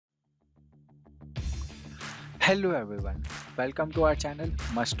Hello everyone, welcome to our channel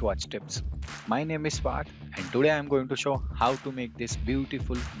Must Watch Tips. My name is Parth and today I am going to show how to make this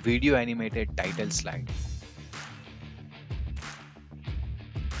beautiful video animated title slide.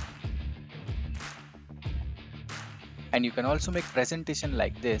 And you can also make presentation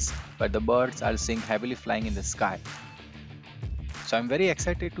like this where the birds are seen heavily flying in the sky. So I'm very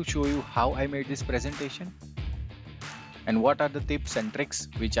excited to show you how I made this presentation and what are the tips and tricks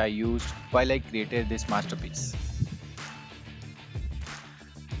which I used while I created this masterpiece.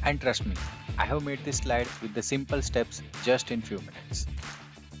 And trust me, I have made this slide with the simple steps just in few minutes.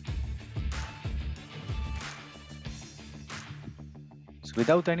 So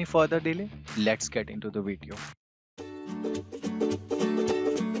without any further delay, let's get into the video.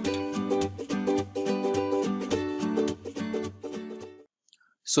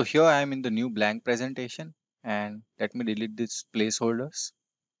 So here I am in the new blank presentation and let me delete these placeholders.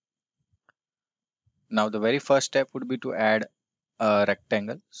 Now the very first step would be to add a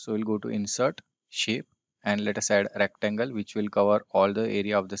rectangle. So we'll go to insert, shape and let us add a rectangle which will cover all the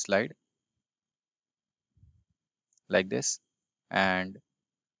area of the slide like this. And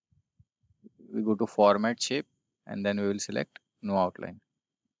we go to format shape and then we will select no outline.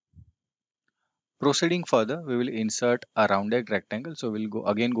 Proceeding further, we will insert a rounded rectangle. So we'll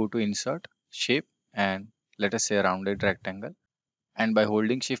go to insert, shape and let us say a rounded rectangle. And by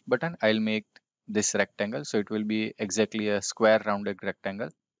holding shift button, I'll make this rectangle. So it will be exactly a square rounded rectangle.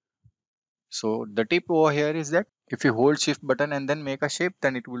 So the tip over here is that if you hold shift button and then make a shape,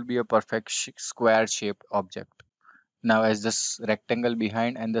 then it will be a perfect square shaped object. Now as this rectangle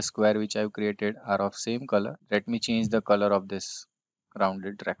behind and the square which I've created are of same color, let me change the color of this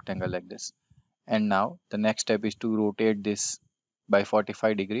rounded rectangle like this. And now the next step is to rotate this by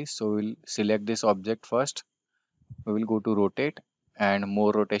 45 degrees. So we'll select this object first. We will go to rotate and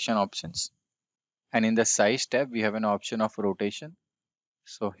more rotation options. And in the size tab, we have an option of rotation.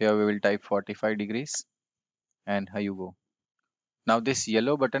 So here we will type 45 degrees and here you go. Now this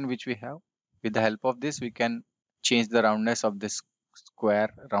yellow button which we have, with the help of this, we can change the roundness of this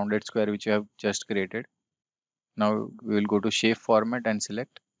rounded square which we have just created. Now we will go to shape format and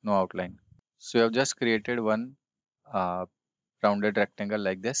select no outline. So we have just created one uh, rounded rectangle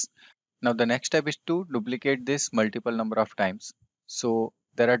like this. Now the next step is to duplicate this multiple number of times. So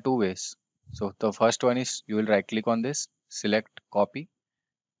there are two ways. So the first one is you will right click on this, select copy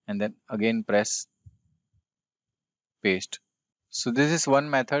and then again press paste. So this is one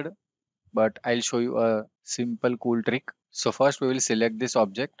method, but I'll show you a simple cool trick. So first we will select this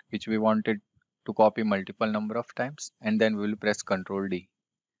object which we wanted to copy multiple number of times and then we will press Ctrl D.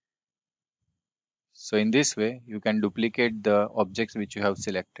 So in this way you can duplicate the objects which you have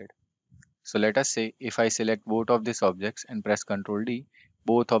selected. So let us say if I select both of these objects and press Ctrl D,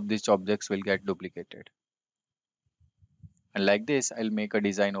 both of these objects will get duplicated. And like this, I'll make a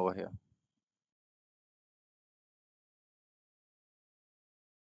design over here.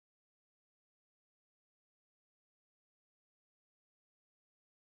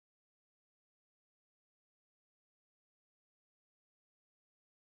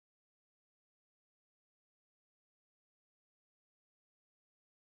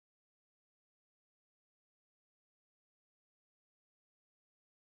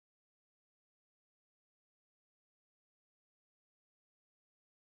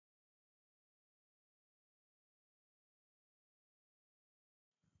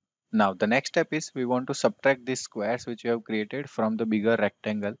 Now the next step is we want to subtract these squares which we have created from the bigger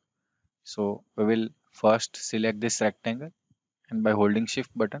rectangle. So we will first select this rectangle and by holding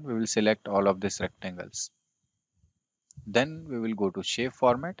shift button, we will select all of these rectangles. Then we will go to shape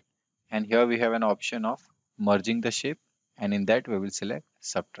format and here we have an option of merging the shape and in that we will select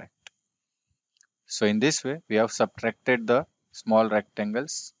subtract. So in this way, we have subtracted the small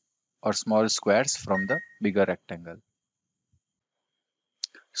rectangles or small squares from the bigger rectangle.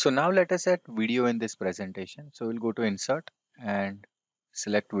 So now let us add video in this presentation. So we'll go to insert and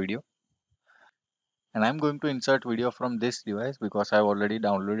select video. And I'm going to insert video from this device because I've already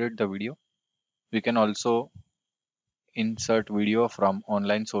downloaded the video. We can also insert video from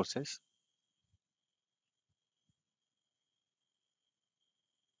online sources.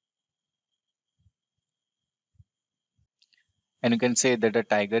 And you can say that a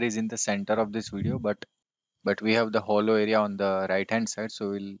tiger is in the center of this video, but we have the hollow area on the right hand side.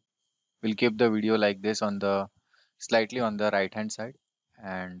 So we'll keep the video like this on the slightly on the right hand side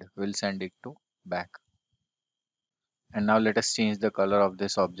and we'll send it to back. And now let us change the color of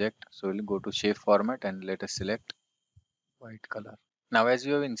this object. So we'll go to shape format and let us select white color. Now as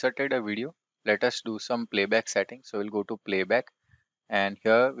we have inserted a video, let us do some playback settings. So we'll go to playback and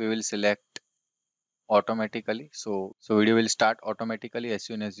here we will select automatically. So video will start automatically as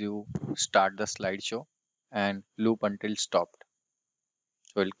soon as you start the slideshow and loop until stopped.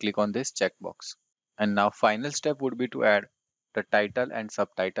 So we'll click on this checkbox. And now final step would be to add the title and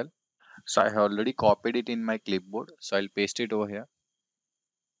subtitle. So I have already copied it in my clipboard. So I'll paste it over here.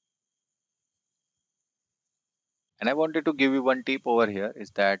 And I wanted to give you one tip over here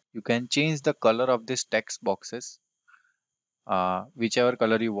is that you can change the color of this text boxes, whichever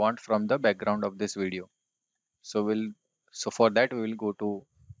color you want from the background of this video. So for that we will go to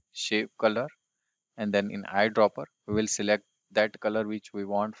shape color, and then in eyedropper we will select that color which we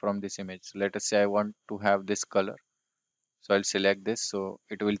want from this image. So let us say I want to have this color. So I'll select this so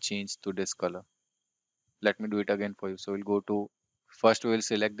it will change to this color. Let me do it again for you. So we'll go to first we will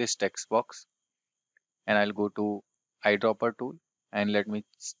select this text box and I'll go to eyedropper tool and let me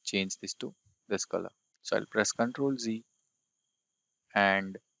change this to this color. So I'll press Ctrl Z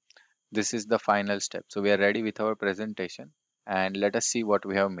and this is the final step. So we are ready with our presentation and let us see what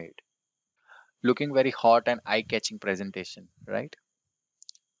we have made. Looking very hot and eye-catching presentation, right?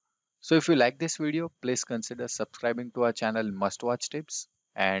 So if you like this video, please consider subscribing to our channel Must Watch Tips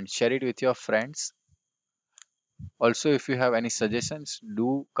and share it with your friends. Also, if you have any suggestions,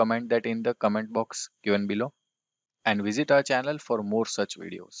 do comment that in the comment box given below and visit our channel for more such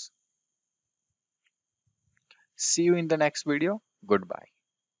videos. See you in the next video. Goodbye.